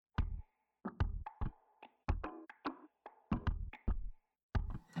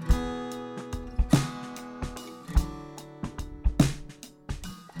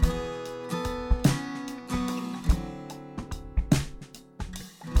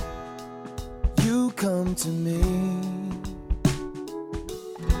you come to me?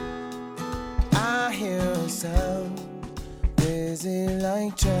 I hear a sound, busy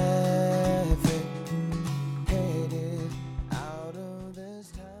like traffic, headed out of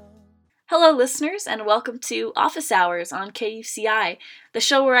this town. Hello, listeners, and welcome to Office Hours on KUCI, the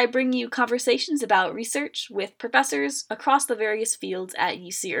show where I bring you conversations about research with professors across the various fields at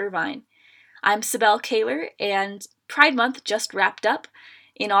UC Irvine. I'm Sibel Kaler, and Pride Month just wrapped up.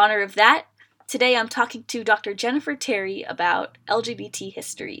 In honor of that, today I'm talking to Dr. Jennifer Terry about LGBT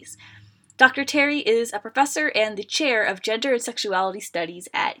histories. Dr. Terry is a professor and the chair of Gender and Sexuality Studies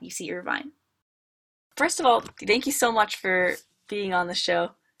at UC Irvine. First of all, thank you so much for being on the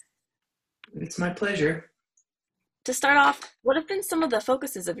show. It's my pleasure. To start off, what have been some of the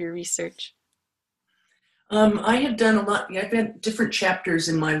focuses of your research? I have done a lot. I've had different chapters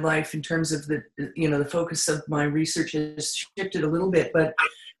in my life in terms of the focus of my research has shifted a little bit, but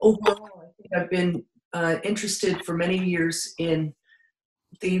overall, I think I've been interested for many years in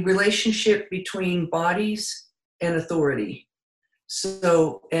the relationship between bodies and authority.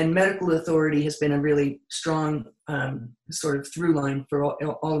 So, and medical authority has been a really strong sort of through line for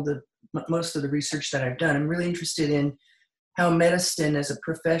most of the research that I've done. I'm really interested in how medicine as a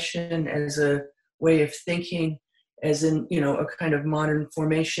profession, as a way of thinking, as in, a kind of modern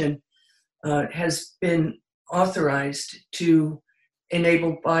formation, has been authorized to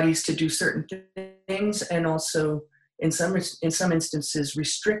enable bodies to do certain things, and also in some instances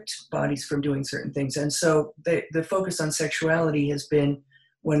restrict bodies from doing certain things. And so the focus on sexuality has been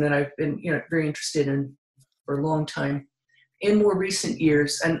one that I've been very interested in for a long time. In more recent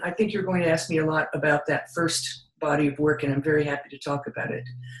years, and I think you're going to ask me a lot about that first body of work, and I'm very happy to talk about it.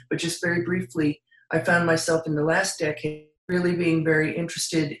 But just very briefly, I found myself in the last decade really being very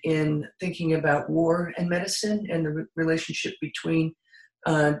interested in thinking about war and medicine and the relationship between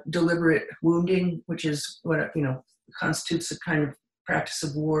deliberate wounding, which is what constitutes a kind of practice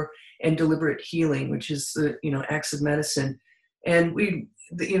of war, and deliberate healing, which is the acts of medicine. And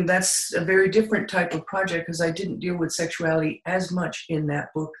that's a very different type of project because I didn't deal with sexuality as much in that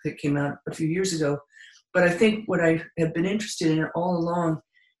book that came out a few years ago. But I think what I have been interested in all along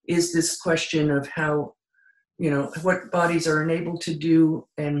is this question of how, what bodies are enabled to do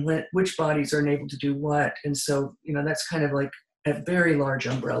and which bodies are enabled to do what. And so, that's kind of like a very large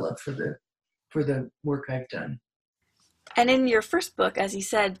umbrella for the work I've done. And in your first book, as you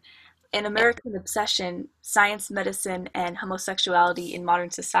said, An American Obsession, Science, Medicine, and Homosexuality in Modern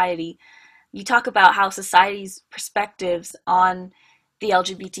Society, you talk about how society's perspectives on the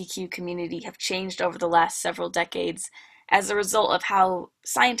LGBTQ community have changed over the last several decades as a result of how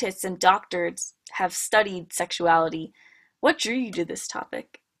scientists and doctors have studied sexuality. What drew you to this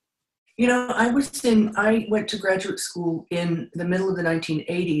topic? I went to graduate school in the middle of the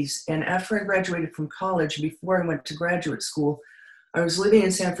 1980s, and after I graduated from college, before I went to graduate school, I was living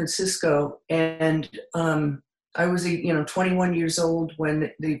in San Francisco, and I was 21 years old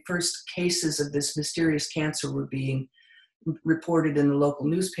when the first cases of this mysterious cancer were being reported in the local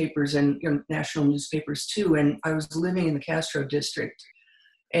newspapers and national newspapers too. And I was living in the Castro district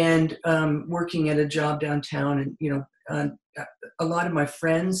and working at a job downtown, and a lot of my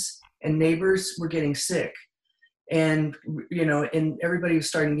friends and neighbors were getting sick, and and everybody was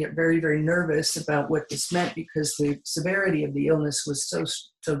starting to get very, very nervous about what this meant because the severity of the illness was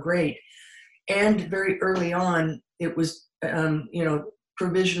so great. And very early on, it was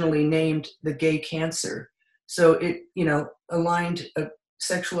provisionally named the gay cancer. So it aligned a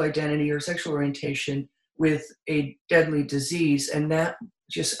sexual identity or sexual orientation with a deadly disease, and that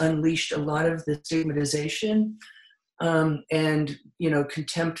just unleashed a lot of the stigmatization and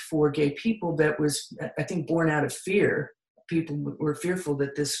contempt for gay people that was, I think, born out of fear. People were fearful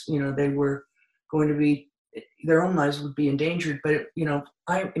that this, they were going to be, their own lives would be endangered. But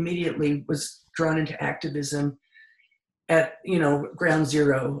I immediately was drawn into activism at ground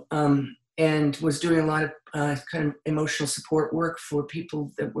zero, and was doing a lot of kind of emotional support work for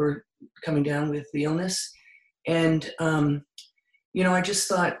people that were coming down with the illness. And I just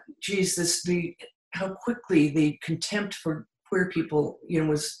thought, geez, how quickly the contempt for queer people,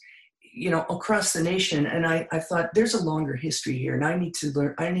 was, across the nation. And I thought there's a longer history here, and I need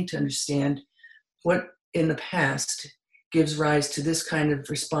to understand what in the past gives rise to this kind of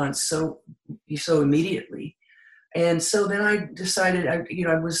response so immediately. And so then I decided,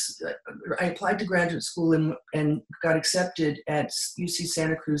 I applied to graduate school and got accepted at UC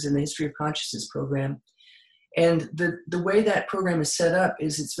Santa Cruz in the History of Consciousness program. And the way that program is set up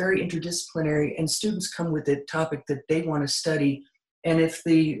is it's very interdisciplinary, and students come with a topic that they want to study. And if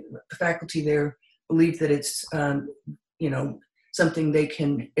the faculty there believe that it's, something something they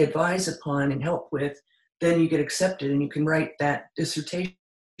can advise upon and help with, then you get accepted and you can write that dissertation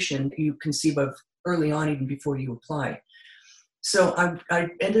you conceive of early on, even before you apply. So I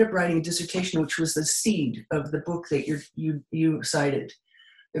ended up writing a dissertation, which was the seed of the book that you cited,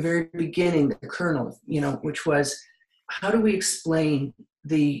 the very beginning, the kernel, which was, how do we explain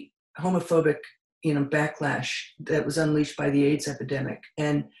the homophobic, backlash that was unleashed by the AIDS epidemic?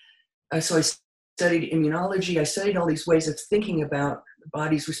 And so I studied immunology. I studied all these ways of thinking about the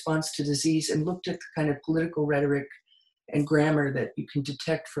body's response to disease and looked at the kind of political rhetoric and grammar that you can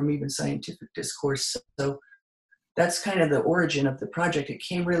detect from even scientific discourse. So that's kind of the origin of the project. It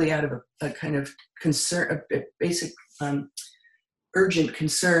came really out of a kind of concern, a basic urgent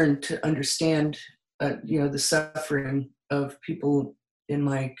concern to understand, the suffering of people in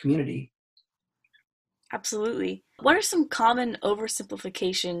my community. Absolutely. What are some common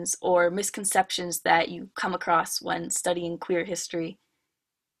oversimplifications or misconceptions that you come across when studying queer history?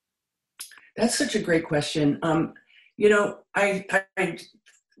 That's such a great question. I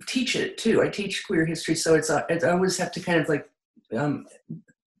teach it too. I teach queer history, so I always have to kind of like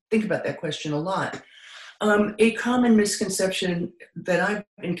think about that question a lot. A common misconception that I've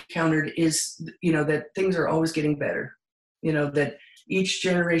encountered is, that things are always getting better. That each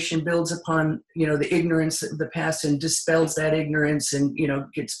generation builds upon, the ignorance of the past and dispels that ignorance and,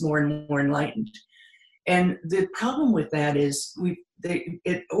 gets more and more enlightened. And the problem with that is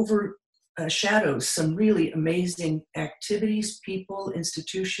it overshadows some really amazing activities, people,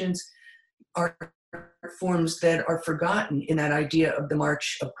 institutions, art forms that are forgotten in that idea of the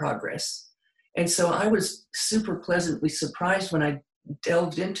march of progress. And so I was super pleasantly surprised when I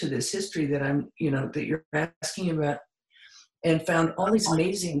delved into this history that that you're asking about, and found all these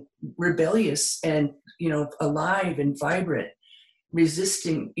amazing, rebellious and, alive and vibrant,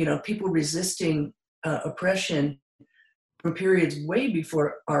 resisting, people resisting oppression from periods way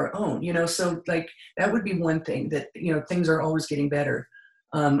before our own, so like that would be one thing, that, things are always getting better.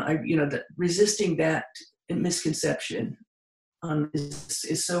 Resisting that misconception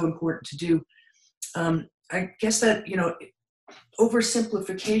is so important to do. I guess that,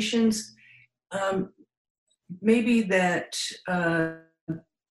 oversimplifications, maybe that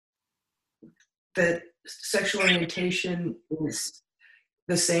that sexual orientation is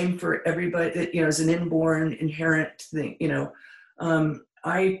the same for everybody, that, is an inborn, inherent thing.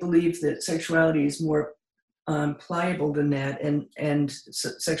 I believe that sexuality is more pliable than that, and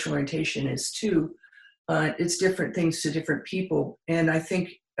sexual orientation is too. It's different things to different people, and I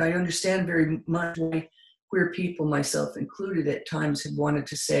think I understand very much why queer people, myself included, at times have wanted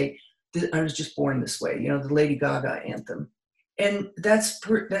to say, I was just born this way, the Lady Gaga anthem. And that's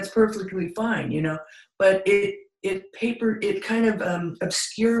perfectly fine, but it kind of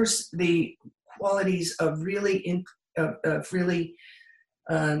obscures the qualities of really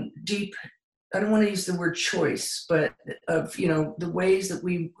deep, I don't want to use the word choice, but of, the ways that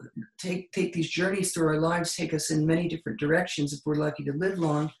we take these journeys through our lives take us in many different directions if we're lucky to live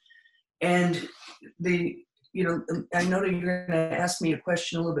long. And I know that you're going to ask me a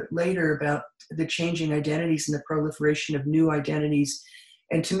question a little bit later about the changing identities and the proliferation of new identities.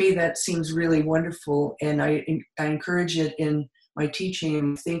 And to me, that seems really wonderful. And I encourage it in my teaching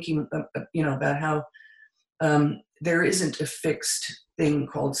and thinking, about how there isn't a fixed thing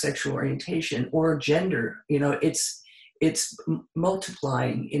called sexual orientation or gender. It's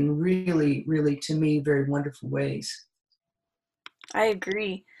multiplying in really, really, to me, very wonderful ways. I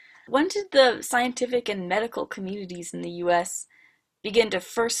agree. When did the scientific and medical communities in the US begin to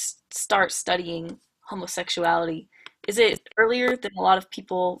first start studying homosexuality? Is it earlier than a lot of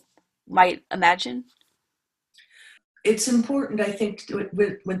people might imagine? It's important, I think,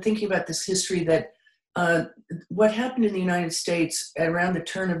 when thinking about this history, that what happened in the United States around the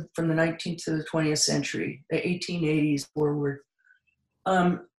turn from the 19th to the 20th century, the 1880s forward,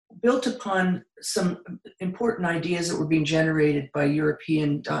 built upon some important ideas that were being generated by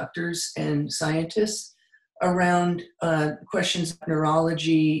European doctors and scientists around questions of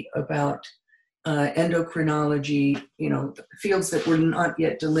neurology, about endocrinology, fields that were not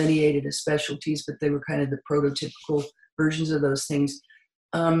yet delineated as specialties, but they were kind of the prototypical versions of those things.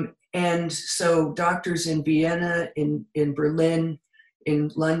 And so doctors in Vienna, in Berlin,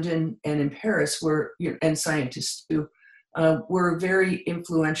 in London, and in Paris were, and scientists too, were very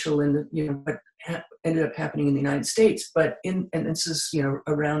influential in what ended up happening in the United States. But and this is,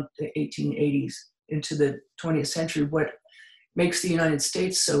 around the 1880s into the 20th century, what makes the United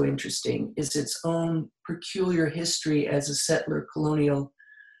States so interesting is its own peculiar history as a settler colonial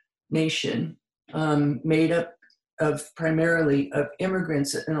nation, made up primarily of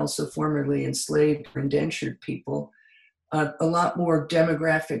immigrants and also formerly enslaved or indentured people, a lot more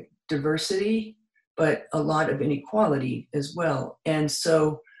demographic diversity, but a lot of inequality as well. And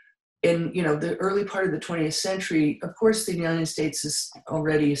so in the early part of the 20th century, of course, the United States is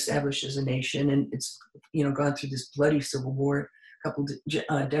already established as a nation, and it's gone through this bloody civil war a couple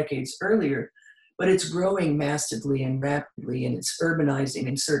decades earlier, but it's growing massively and rapidly, and it's urbanizing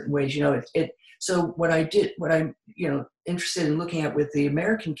in certain ways. So what I'm interested in looking at with the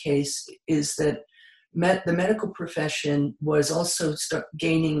American case is that the medical profession was also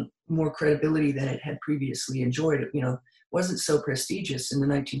gaining more credibility than it had previously enjoyed. It wasn't so prestigious in the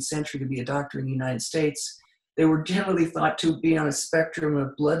 19th century to be a doctor in the United States. They were generally thought to be on a spectrum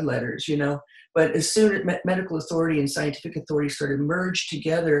of bloodletters, But as soon as medical authority and scientific authority started to merge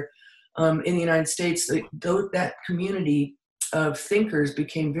together in the United States, that community of thinkers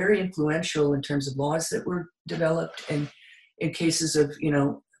became very influential in terms of laws that were developed, and in cases of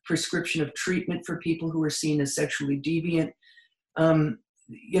prescription of treatment for people who were seen as sexually deviant.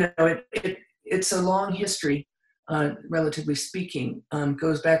 It's a long history, relatively speaking.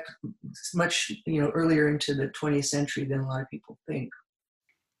 Goes back much earlier into the 20th century than a lot of people think.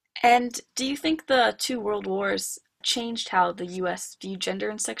 And do you think the two world wars changed how the U.S. viewed gender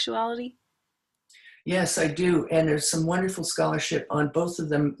and sexuality? Yes, I do. And there's some wonderful scholarship on both of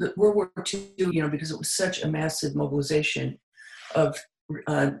them. World War II, because it was such a massive mobilization of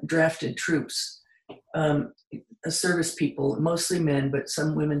drafted troops, service people, mostly men, but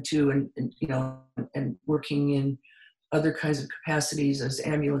some women too, and working in other kinds of capacities as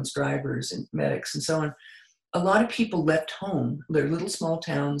ambulance drivers and medics and so on. A lot of people left home, their little small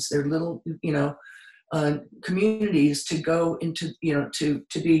towns, their little, communities to go into, to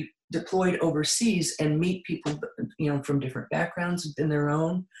be deployed overseas and meet people, from different backgrounds than their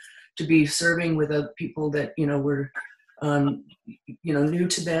own, to be serving with other people that, were, new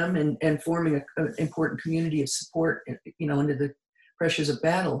to them, and forming an important community of support, under the pressures of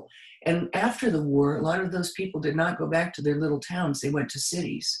battle. And after the war, a lot of those people did not go back to their little towns. They went to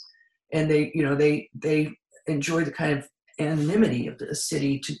cities, and they enjoy the kind of anonymity of the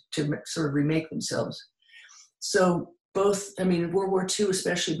city to sort of remake themselves. So both, World War II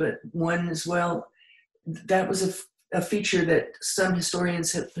especially, but one as well, that was a feature that some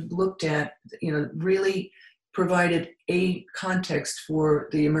historians have looked at, really provided a context for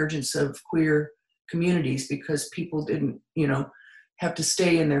the emergence of queer communities, because people didn't, have to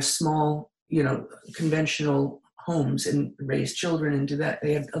stay in their small, conventional homes and raise children and do that.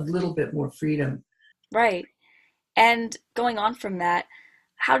 They had a little bit more freedom. Right. And going on from that,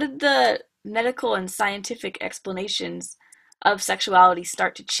 how did the medical and scientific explanations of sexuality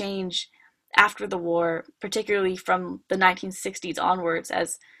start to change after the war, particularly from the 1960s onwards,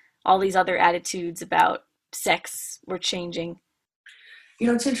 as all these other attitudes about sex were changing?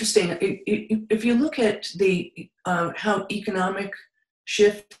 It's interesting. If you look at the how economic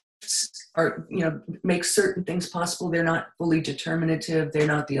shifts are, make certain things possible, they're not fully determinative. They're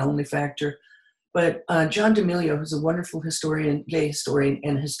not the only factor. But John D'Amelio, who's a wonderful historian, gay historian,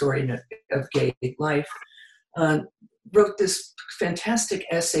 and historian of gay life, wrote this fantastic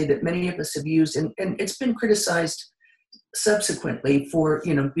essay that many of us have used, and it's been criticized subsequently for,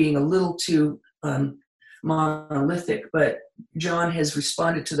 being a little too monolithic. But John has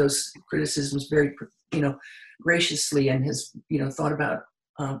responded to those criticisms very, graciously, and has, thought about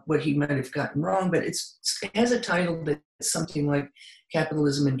what he might have gotten wrong. But it has a title that's something like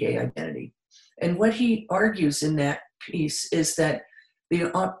Capitalism and Gay Identity. And what he argues in that piece is that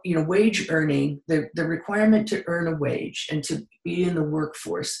the wage earning, the requirement to earn a wage and to be in the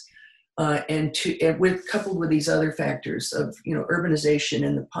workforce, and coupled with these other factors of urbanization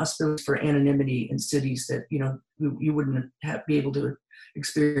and the possibility for anonymity in cities that you wouldn't be able to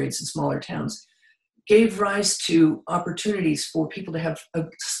experience in smaller towns, gave rise to opportunities for people to have a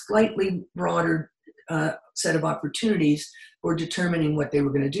slightly broader set of opportunities for determining what they were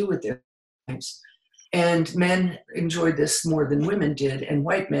going to do with their lives. And men enjoyed this more than women did, and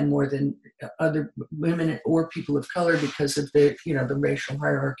white men more than other women or people of color, because of the racial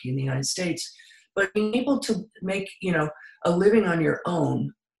hierarchy in the United States. But being able to make a living on your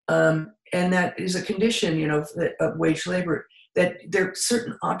own, and that is a condition of wage labor, that there are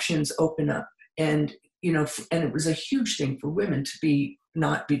certain options open up, and and it was a huge thing for women to be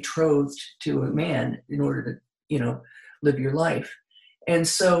not betrothed to a man in order to live your life. And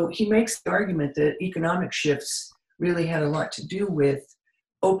so he makes the argument that economic shifts really had a lot to do with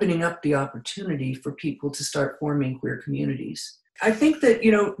opening up the opportunity for people to start forming queer communities. I think that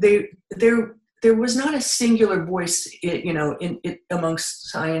there was not a singular voice amongst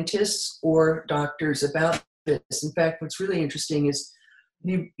scientists or doctors about this. In fact, what's really interesting is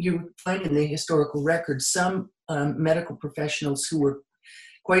you find in the historical records some medical professionals who were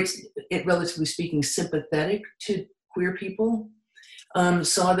quite, relatively speaking, sympathetic to queer people,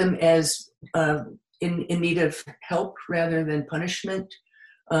 saw them as in need of help rather than punishment.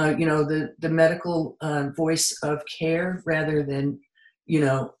 The medical voice of care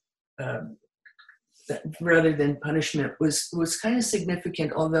uh, rather than punishment was kind of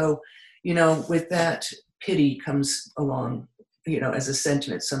significant. Although, with that, pity comes along, as a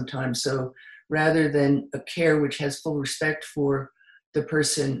sentiment sometimes. So rather than a care which has full respect for the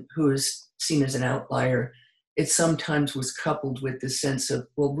person who is seen as an outlier, it sometimes was coupled with this sense of,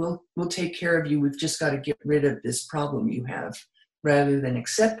 well, we'll take care of you. We've just got to get rid of this problem you have, rather than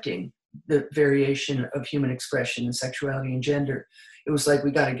accepting the variation of human expression and sexuality and gender. It was like,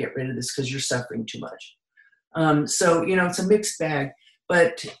 we got to get rid of this because you're suffering too much. So, it's a mixed bag.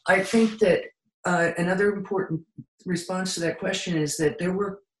 But I think that another important response to that question is that there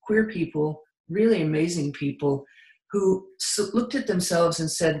were queer people, really amazing people, who looked at themselves and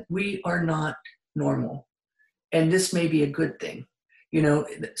said, we are not normal. And this may be a good thing.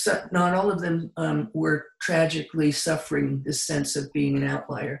 So not all of them were tragically suffering this sense of being an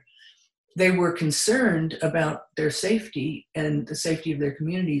outlier. They were concerned about their safety and the safety of their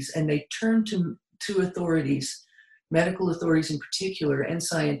communities, and they turned to authorities, medical authorities in particular, and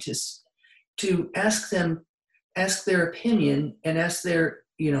scientists, to ask their opinion and ask their,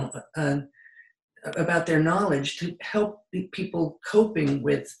 about their knowledge to help people coping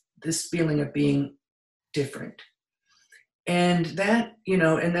with this feeling of being different. And that,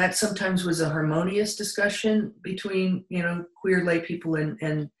 and that sometimes was a harmonious discussion between, queer lay people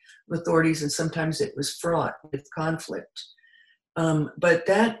and authorities, and sometimes it was fraught with conflict. But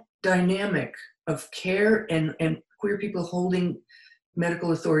that dynamic of care and queer people holding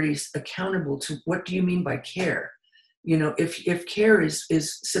medical authorities accountable to, what do you mean by care? If care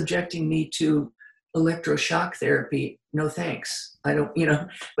is subjecting me to electroshock therapy, no thanks. I don't,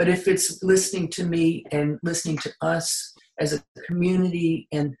 but if it's listening to me and listening to us as a community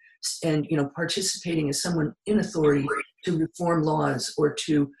and participating as someone in authority to reform laws or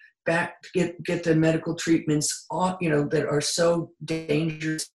to get the medical treatments off, that are so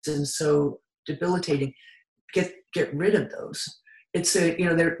dangerous and so debilitating, get rid of those. It's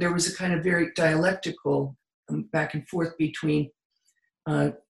there was a kind of very dialectical back and forth between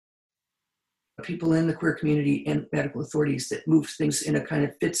people in the queer community and medical authorities that moved things in a kind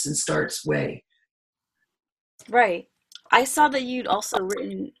of fits and starts way. Right. I saw that you'd also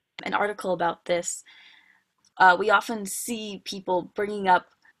written an article about this. We often see people bringing up,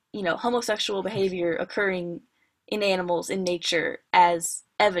 homosexual behavior occurring in animals in nature as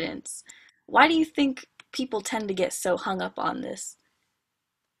evidence. Why do you think people tend to get so hung up on this?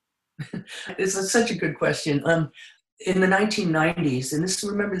 It's such a good question. In the 1990s, and this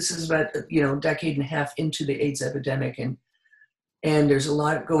is about a decade and a half into the AIDS epidemic, and there's a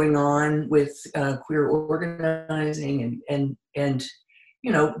lot going on with queer organizing and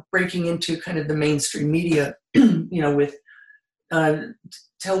breaking into kind of the mainstream media, with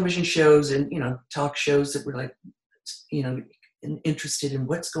television shows and talk shows that were like interested in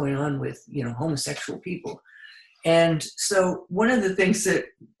what's going on with homosexual people. And so one of the things that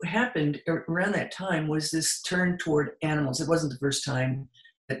happened around that time was this turn toward animals. It wasn't the first time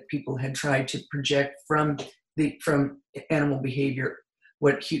that people had tried to project from animal behavior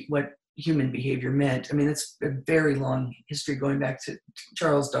what human behavior meant. I mean, it's a very long history going back to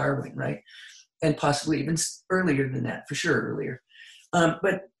Charles Darwin, right? And possibly even earlier than that, for sure earlier.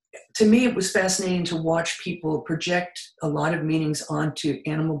 But to me, it was fascinating to watch people project a lot of meanings onto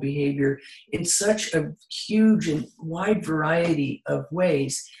animal behavior in such a huge and wide variety of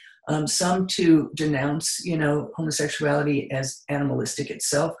ways. Some to denounce, homosexuality as animalistic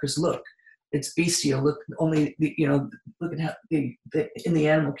itself, because look, it's bestial. Look, look at how in the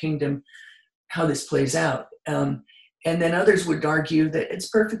animal kingdom how this plays out. And then others would argue that it's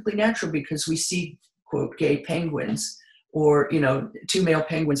perfectly natural because we see, quote, gay penguins, or two male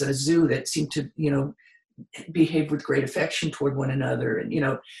penguins at a zoo that seem to behave with great affection toward one another, and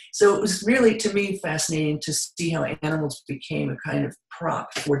so it was really, to me, fascinating to see how animals became a kind of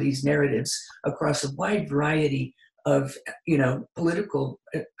prop for these narratives across a wide variety of political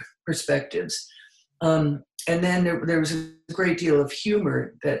perspectives. And then there was a great deal of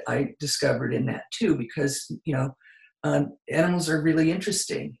humor that I discovered in that too, because animals are really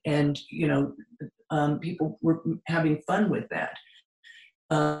interesting, and people were having fun with that.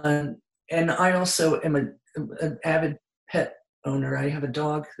 And I also am an avid pet owner. I have a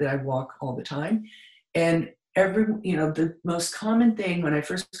dog that I walk all the time. And the most common thing when I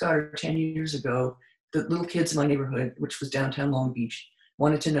first got her 10 years ago, the little kids in my neighborhood, which was downtown Long Beach,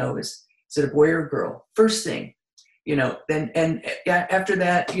 wanted to know is it a boy or a girl? First thing, then, and after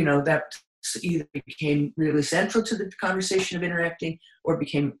that, that either became really central to the conversation of interacting or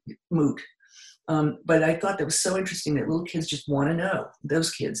became moot. But I thought that was so interesting that little kids just want to know.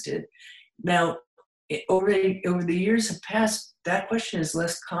 Those kids did. Now, over the years have passed, that question is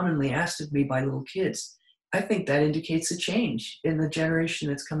less commonly asked of me by little kids. I think that indicates a change in the generation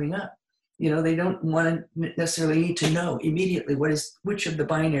that's coming up. They don't want to necessarily need to know immediately which of the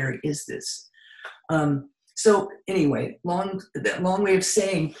binary is this. So anyway, long way of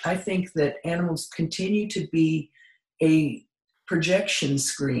saying, I think that animals continue to be a projection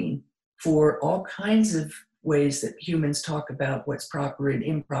screen for all kinds of ways that humans talk about what's proper and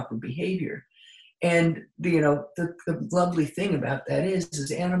improper behavior. And the lovely thing about that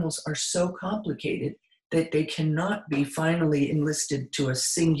is animals are so complicated that they cannot be finally enlisted to a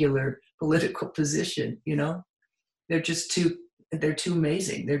singular political position. They're just they're too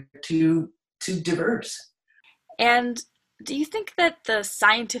amazing. They're too diverse. And do you think that the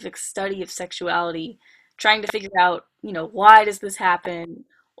scientific study of sexuality, trying to figure out, why does this happen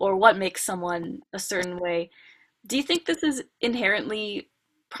or what makes someone a certain way, do you think this is inherently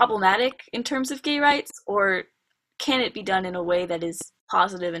problematic in terms of gay rights, or can it be done in a way that is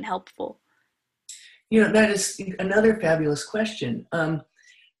positive and helpful? That is another fabulous question.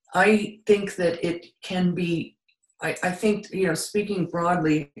 I think that it can be, I think, speaking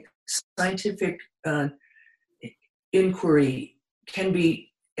broadly, scientific inquiry can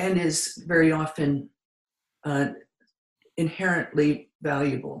be and is very often inherently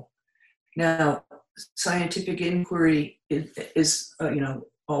valuable. Now, scientific inquiry is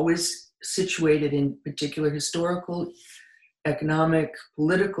always situated in particular historical, economic,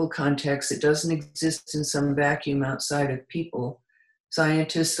 political context. It doesn't exist in some vacuum outside of people.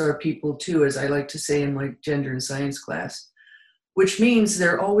 Scientists are people too, as I like to say in my gender and science class, which means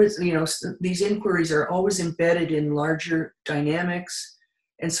they're always, these inquiries are always embedded in larger dynamics.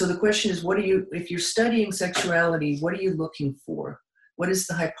 And so the question is, if you're studying sexuality, what are you looking for? What is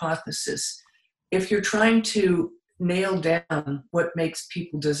the hypothesis? If you're trying to nail down what makes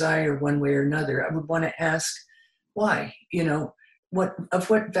people desire one way or another, I would want to ask, why?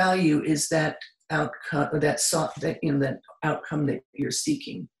 What value is that outcome, or that outcome that you're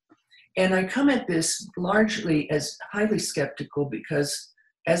seeking? And I come at this largely as highly skeptical because,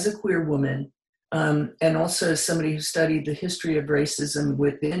 as a queer woman, and also as somebody who studied the history of racism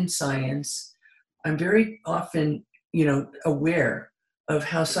within science, I'm very often, aware of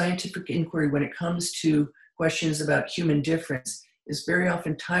how scientific inquiry, when it comes to questions about human difference, is very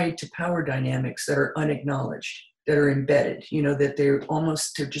often tied to power dynamics that are unacknowledged, that are embedded, that they're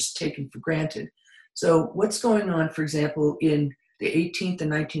just taken for granted. So what's going on, for example, in the 18th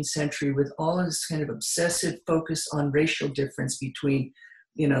and 19th century with all of this kind of obsessive focus on racial difference between,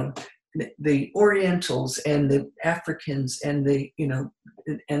 the Orientals and the Africans and the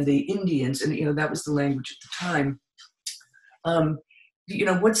Indians, and, that was the language at the time.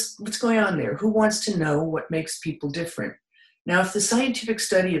 What's going on there? Who wants to know what makes people different? Now, if the scientific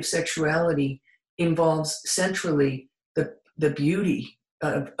study of sexuality involves centrally the beauty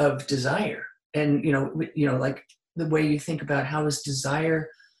of desire, and like the way you think about how is desire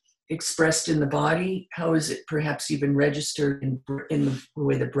expressed in the body, how is it perhaps even registered in the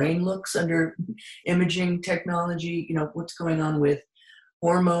way the brain looks under imaging technology, what's going on with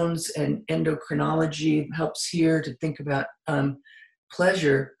hormones and endocrinology helps here to think about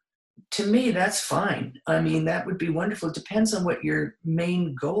pleasure. To me, that's fine. I mean, that would be wonderful. It depends on what your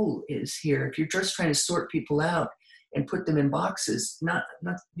main goal is here. If you're just trying to sort people out and put them in boxes, that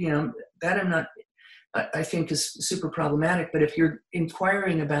I think is super problematic. But if you're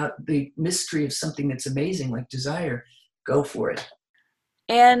inquiring about the mystery of something that's amazing, like desire, go for it.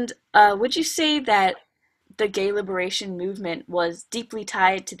 And would you say that the gay liberation movement was deeply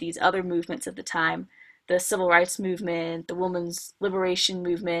tied to these other movements at the time, the civil rights movement, the women's liberation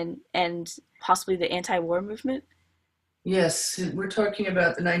movement, and possibly the anti-war movement? Yes, we're talking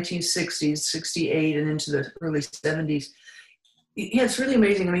about the 1960s, 68, and into the early 70s. Yeah, it's really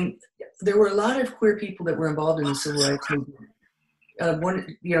amazing. I mean, there were a lot of queer people that were involved in the civil rights movement.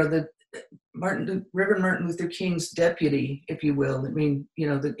 The Reverend Martin Luther King's deputy, if you will. I mean,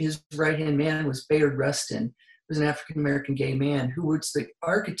 his right-hand man was Bayard Rustin, who was an African-American gay man who was the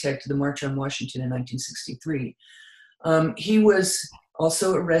architect of the March on Washington in 1963. He was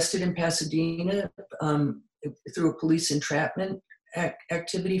also arrested in Pasadena through a police entrapment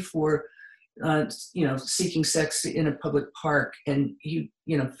activity for seeking sex in a public park, and he,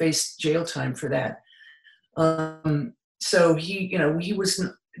 faced jail time for that. So he was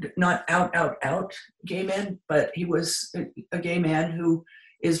not out gay man, but he was a gay man who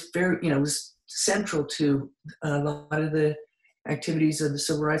is very, was central to a lot of the activities of the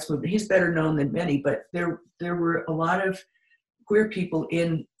civil rights movement. He's better known than many, but there were a lot of queer people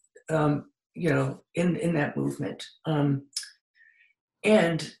in, in that movement.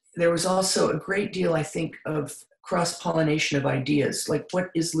 And there was also a great deal, I think, of cross-pollination of ideas. Like, what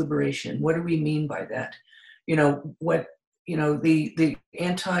is liberation? What do we mean by that? The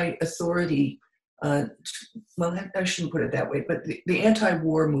anti-authority, well, I shouldn't put it that way, but the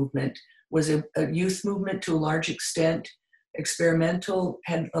anti-war movement was a youth movement to a large extent, experimental,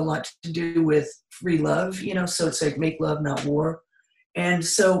 had a lot to do with free love, so it's like make love, not war. And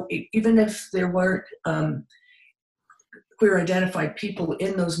so even if there weren't queer identified people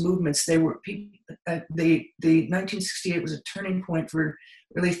in those movements, they were people, the 1968 was a turning point for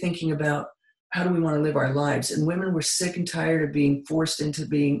really thinking about how do we want to live our lives. And women were sick and tired of being forced into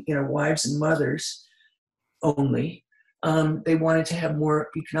being, wives and mothers only. They wanted to have more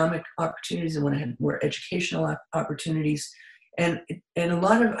economic opportunities. They wanted to have more educational opportunities. And a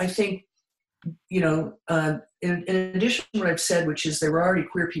lot of, I think, in addition to what I've said, which is there were already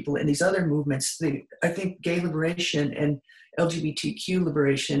queer people in these other movements, I think gay liberation and LGBTQ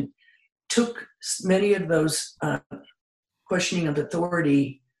liberation took many of those questioning of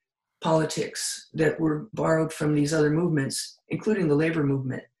authority politics that were borrowed from these other movements, including the labor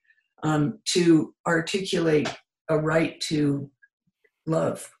movement, to articulate a right to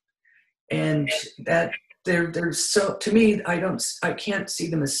love. And that they're so, to me, I can't see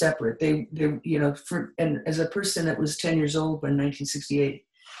them as separate. They and as a person that was 10 years old when 1968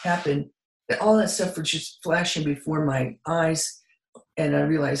 happened, all that stuff was just flashing before my eyes. And I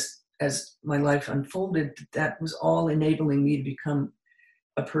realized as my life unfolded, that was all enabling me to become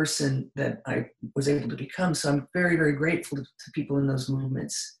a person that I was able to become. So I'm very, very grateful to people in those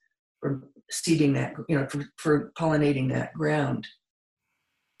movements for seeding that, for pollinating that ground.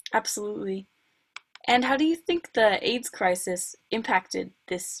 Absolutely. And how do you think the AIDS crisis impacted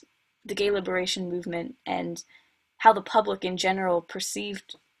the gay liberation movement, and how the public in general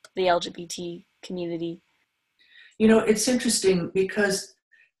perceived the LGBT community? It's interesting because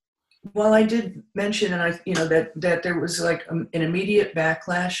while I did mention, and that there was like an immediate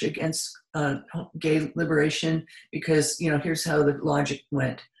backlash against gay liberation, because here's how the logic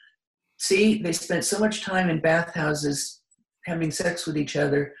went. See, they spent so much time in bathhouses having sex with each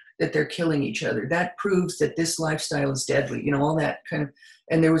other that they're killing each other. That proves that this lifestyle is deadly. All that kind of,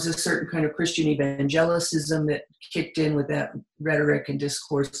 and there was a certain kind of Christian evangelicism that kicked in with that rhetoric and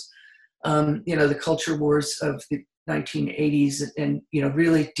discourse. The culture wars of the 1980s and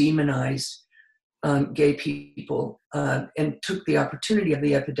really demonized gay people and took the opportunity of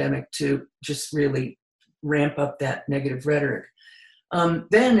the epidemic to just really ramp up that negative rhetoric.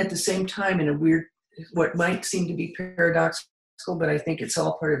 Then at the same time, in a weird, what might seem to be paradoxical, but I think it's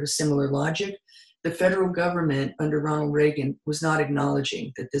all part of a similar logic, the federal government under Ronald Reagan was not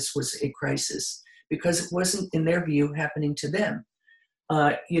acknowledging that this was a crisis because it wasn't, in their view, happening to them.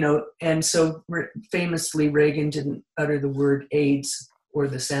 And so famously, Reagan didn't utter the word AIDS or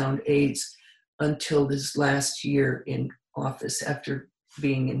the sound AIDS until his last year in office after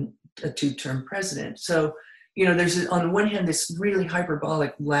being in a two-term president. So, there's on the one hand this really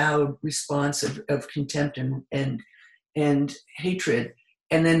hyperbolic, loud response of contempt and hatred,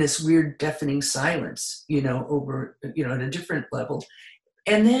 and then this weird, deafening silence, over, at a different level.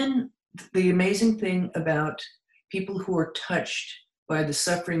 And then the amazing thing about people who are touched by the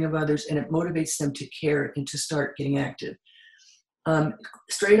suffering of others, and it motivates them to care and to start getting active.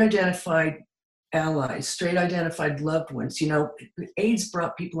 Straight identified allies, straight identified loved ones. AIDS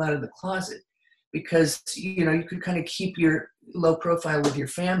brought people out of the closet because, you could kind of keep your low profile with your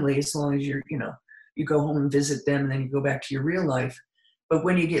family as long as you go home and visit them and then you go back to your real life. But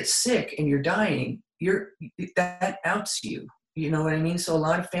when you get sick and you're dying, that outs you. You know what I mean? So a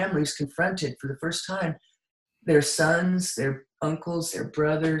lot of families confronted for the first time their sons, their uncles, their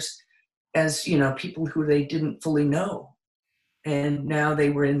brothers, as people who they didn't fully know, and now they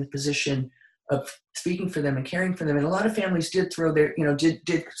were in the position of speaking for them and caring for them. And a lot of families did throw their,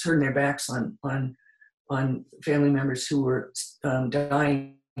 did turn their backs on family members who were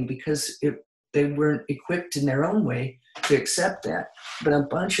dying because they weren't equipped in their own way to accept that. But a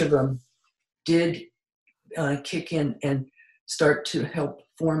bunch of them did kick in and start to help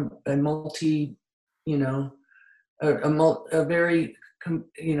form a a very,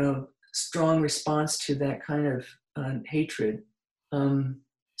 strong response to that kind of hatred.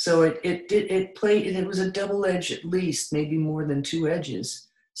 So it played, it was a double-edged, at least, maybe more than two edges,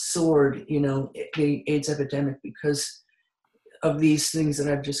 sword, the AIDS epidemic, because of these things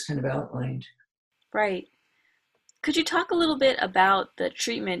that I've just kind of outlined. Right. Could you talk a little bit about the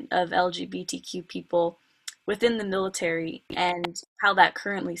treatment of LGBTQ people within the military and how that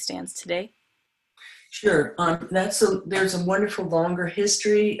currently stands today? Sure. There's a wonderful longer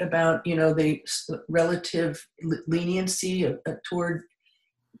history about, the relative leniency toward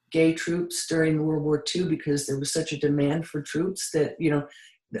gay troops during World War II, because there was such a demand for troops that,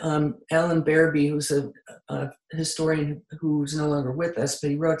 Alan Barabee, who's a historian who's no longer with us, but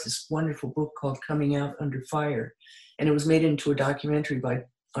he wrote this wonderful book called Coming Out Under Fire, and it was made into a documentary by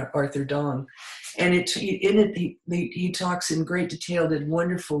Arthur Dong. And in it, he talks in great detail, did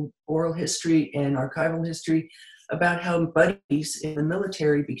wonderful oral history and archival history about how buddies in the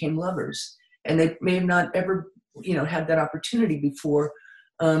military became lovers. And they may have not ever, had that opportunity before,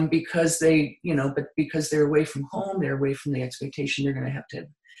 because because they're away from home, they're away from the expectation they're going to have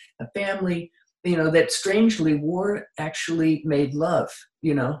a family, that strangely war actually made love.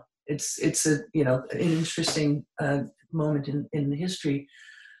 It's a, an interesting moment in the history.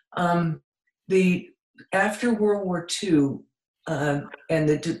 The After World War II, and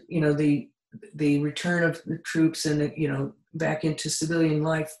the return of the troops and back into civilian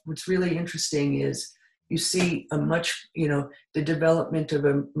life, what's really interesting is you see the development of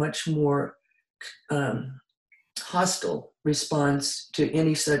a much more hostile response to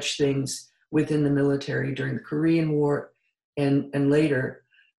any such things within the military during the Korean War and later,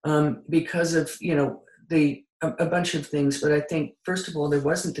 because of a bunch of things. But I think, first of all, there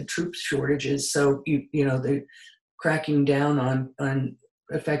wasn't the troop shortages, so the cracking down on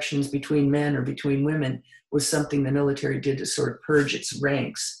affections between men or between women was something the military did to sort of purge its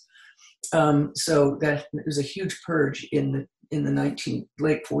ranks. So that was a huge purge in the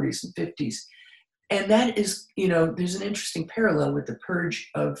late 40s and 50s. And that is, there's an interesting parallel with the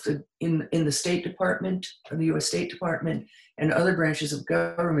purge in the State Department, the U.S. State Department, and other branches of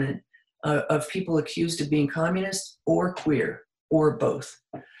government, of people accused of being communist or queer or both.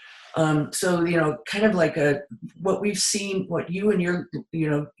 So, kind of like what we've seen, what you and your,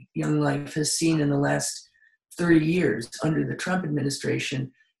 young life has seen in the last 30 years under the Trump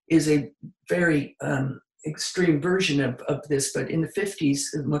administration is a very extreme version of this. But in the 50s,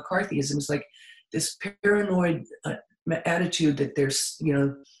 McCarthyism was like this paranoid attitude that there's,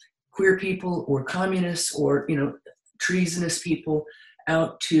 queer people or communists or, treasonous people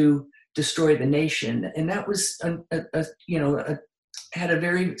out to destroy the nation. And that was, had a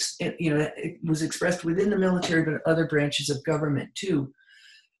very, it was expressed within the military, but other branches of government too.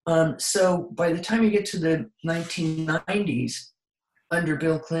 So by the time you get to the 1990s, under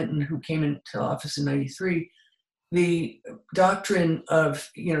Bill Clinton, who came into office in 93, the doctrine of,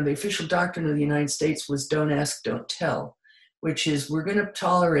 the official doctrine of the United States was don't ask, don't tell, which is we're going to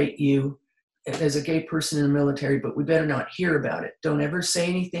tolerate you as a gay person in the military, but we better not hear about it. Don't ever say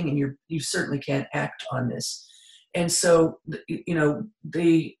anything, and you certainly can't act on this. And so,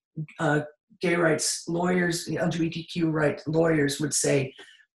 the gay rights lawyers, the LGBTQ rights lawyers would say,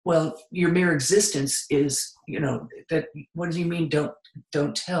 well, your mere existence is, that. What do you mean?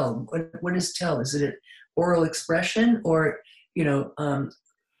 Don't tell. What is tell? Is it an oral expression, or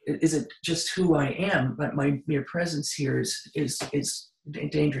is it just who I am? But my mere presence here is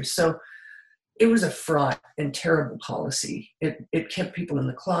dangerous. So it was a fraught and terrible policy. It kept people in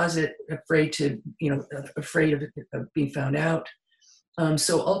the closet, afraid of being found out.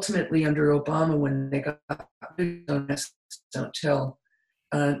 So ultimately, under Obama, when they got don't tell,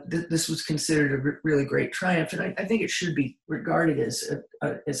 this was considered a really great triumph, and I think it should be regarded as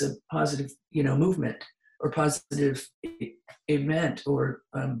a positive, movement or positive event or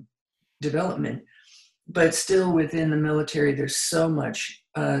development. But still, within the military, there's so much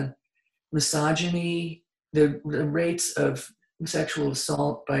misogyny. The rates of sexual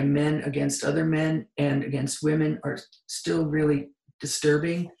assault by men against other men and against women are still really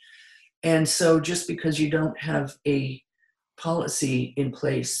disturbing. And so just because you don't have a policy in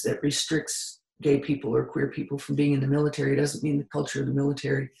place that restricts gay people or queer people from being in the military doesn't mean the culture of the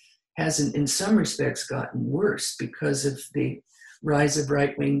military hasn't, in some respects, gotten worse because of the rise of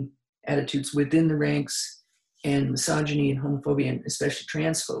right-wing attitudes within the ranks and misogyny and homophobia, and especially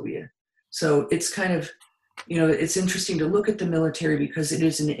transphobia. So it's kind of, it's interesting to look at the military because it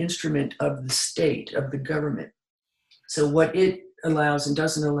is an instrument of the state, of the government. So what it allows and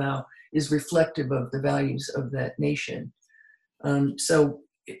doesn't allow is reflective of the values of that nation. So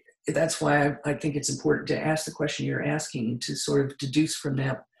that's why I think it's important to ask the question you're asking and to sort of deduce from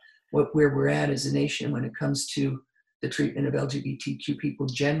that where we're at as a nation when it comes to the treatment of LGBTQ people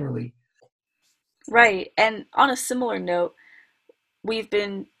generally. Right. And on a similar note, we've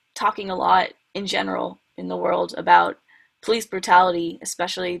been talking a lot in general in the world about police brutality,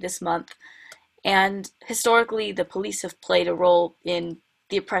 especially this month. And historically, the police have played a role in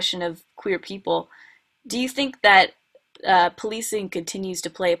the oppression of queer people. Do you think that policing continues to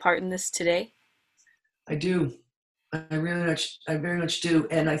play a part in this today? I do. I very much do.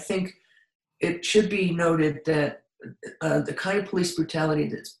 And I think it should be noted that the kind of police brutality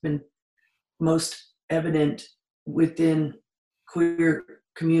that's been most evident within queer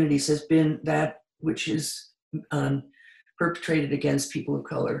communities has been that which is um, perpetrated against people of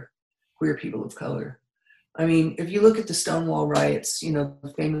color, queer people of color. I mean, if you look at the Stonewall riots, you know,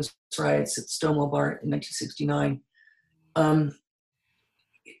 the famous riots at Stonewall Bar in 1969, um,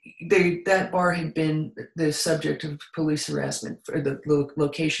 that bar had been the subject of police harassment, for the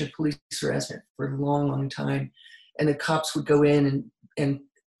location of police harassment for a long, long time. And the cops would go in and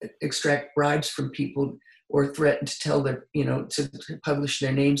extract bribes from people or threaten to tell them, you know, to publish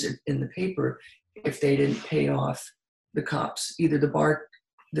their names in the paper if they didn't pay off the cops, either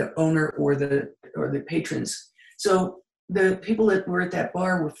the owner or the patrons. So the people that were at that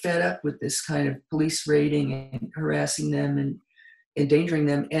bar were fed up with this kind of police raiding and harassing them and endangering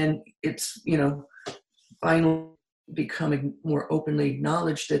them. And it's, you know, finally becoming more openly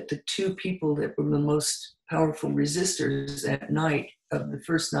acknowledged that the two people that were the most powerful resistors that night of the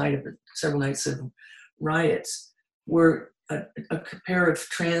first night of the several nights of riots were a pair of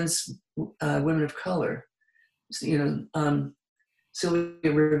trans women of color, you know,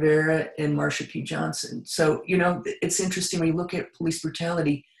 Sylvia Rivera and Marsha P. Johnson. So, you know, it's interesting when you look at police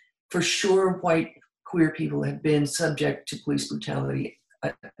brutality. For sure, white queer people have been subject to police brutality.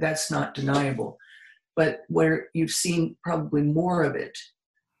 That's not deniable. But where you've seen probably more of it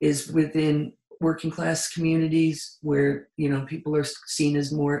is within working class communities where, you know, people are seen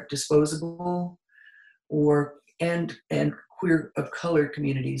as more disposable, or and queer of color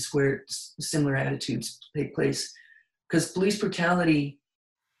communities where similar attitudes take place. Because police brutality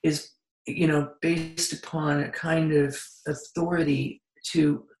is, you know, based upon a kind of authority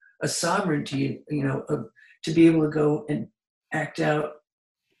to a sovereignty, you know, to be able to go and act out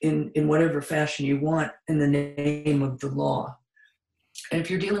in whatever fashion you want in the name of the law. And if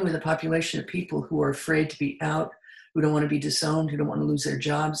you're dealing with a population of people who are afraid to be out, who don't want to be disowned, who don't want to lose their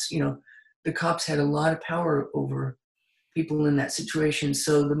jobs, you know, the cops had a lot of power over people in that situation.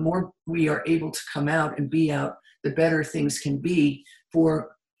 So the more we are able to come out and be out, the better things can be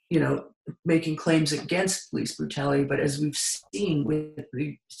for, you know, making claims against police brutality. But as we've seen with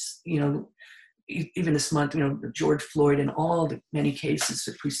the, you know, even this month, you know, George Floyd and all the many cases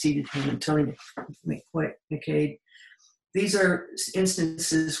that preceded him and Tony McCabe, these are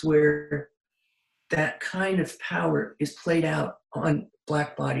instances where that kind of power is played out on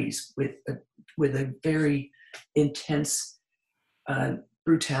Black bodies with a very intense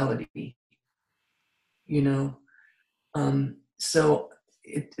brutality, you know. So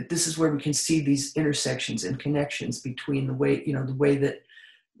this is where we can see these intersections and connections between the way, you know, the way that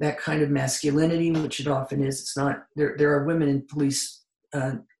that kind of masculinity, which it often is, it's not, there are women in police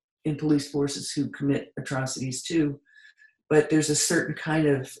forces who commit atrocities too, but there's a certain kind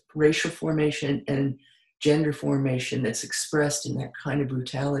of racial formation and gender formation that's expressed in that kind of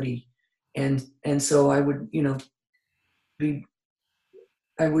brutality. And so I would, you know,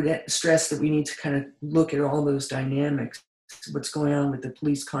 I would stress that we need to kind of look at all those dynamics, what's going on with the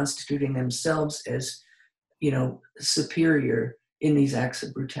police constituting themselves as, you know, superior in these acts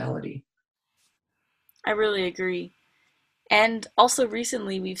of brutality. I really agree. And also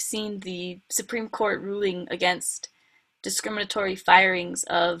recently, we've seen the Supreme Court ruling against discriminatory firings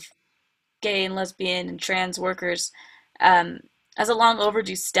of gay and lesbian and trans workers um, as a long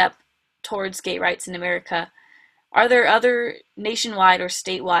overdue step towards gay rights in America. Are there other nationwide or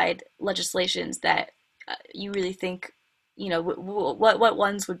statewide legislations that you really think, you know, what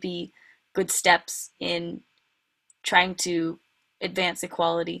ones would be good steps in trying to advance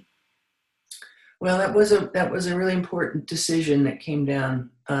equality? Well, that was a really important decision that came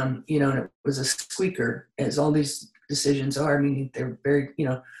down, you know, and it was a squeaker, as all these decisions are. I mean, they're very, you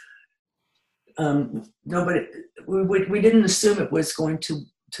know, nobody, we didn't assume it was going to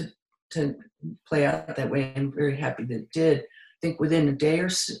play out that way. I'm very happy that it did. I think within a day or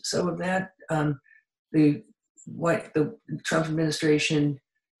so of that, the Trump administration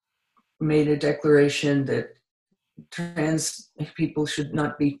made a declaration that trans people should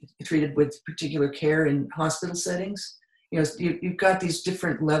not be treated with particular care in hospital settings. You know, you've got these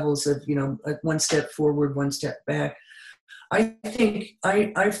different levels of, you know, one step forward, one step back. I think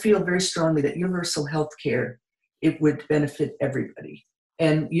I feel very strongly that universal health care, it would benefit everybody,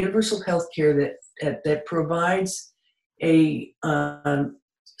 and universal health care that provides a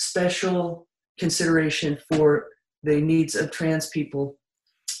special consideration for the needs of trans people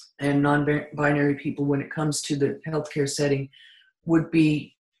and non-binary people when it comes to the healthcare setting would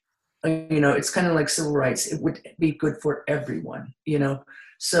be, it's kind of like civil rights. It would be good for everyone,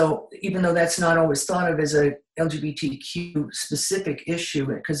 So even though that's not always thought of as a LGBTQ specific issue,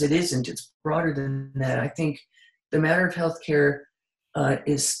 because it isn't, it's broader than that. I think the matter of healthcare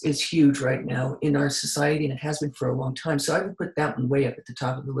is huge right now in our society, and it has been for a long time. So I would put that one way up at the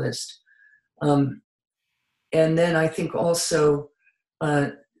top of the list. And then I think also,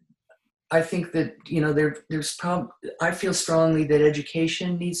 I think that I feel strongly that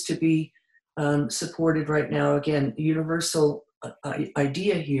education needs to be supported right now. Again, universal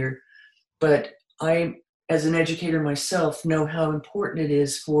idea here, but I, as an educator myself, know how important it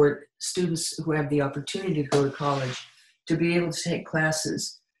is for students who have the opportunity to go to college to be able to take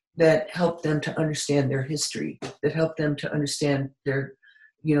classes that help them to understand their history, that help them to understand their,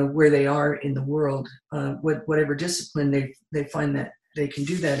 where they are in the world, whatever discipline they find that they can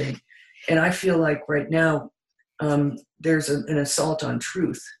do that in. And I feel like right now there's an assault on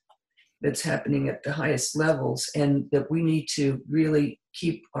truth that's happening at the highest levels, and that we need to really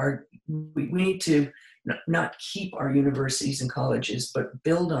we need to not keep our universities and colleges, but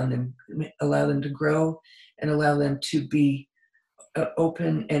build on them, allow them to grow, and allow them to be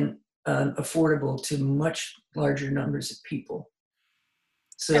open and affordable to much larger numbers of people.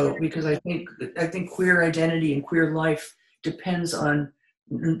 So, because I think queer identity and queer life depends on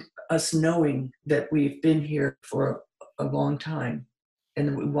us knowing that we've been here for a long time, and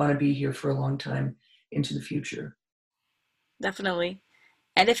that we want to be here for a long time into the future. Definitely.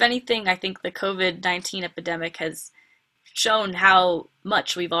 And if anything, I think the COVID-19 epidemic has shown how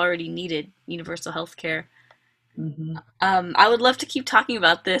much we've already needed universal health care. Mm-hmm. I would love to keep talking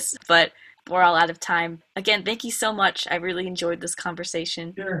about this, but we're all out of time. Again, thank you so much. I really enjoyed this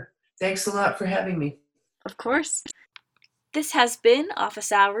conversation. Sure. Thanks a lot for having me. Of course. This has been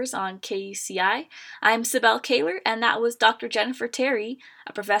Office Hours on KUCI. I'm Sibel Kaler, and that was Dr. Jennifer Terry,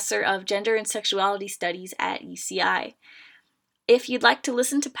 a professor of Gender and Sexuality Studies at UCI. If you'd like to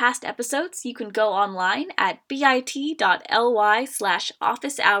listen to past episodes, you can go online at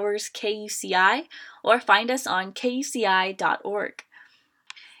bit.ly/officehourskuci or find us on kuci.org.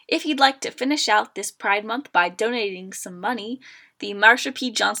 If you'd like to finish out this Pride Month by donating some money, the Marsha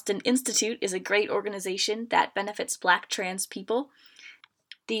P. Johnston Institute is a great organization that benefits Black trans people.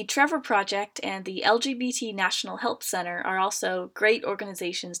 The Trevor Project and the LGBT National Help Center are also great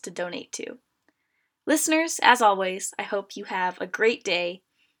organizations to donate to. Listeners, as always, I hope you have a great day.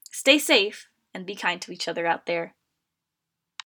 Stay safe and be kind to each other out there.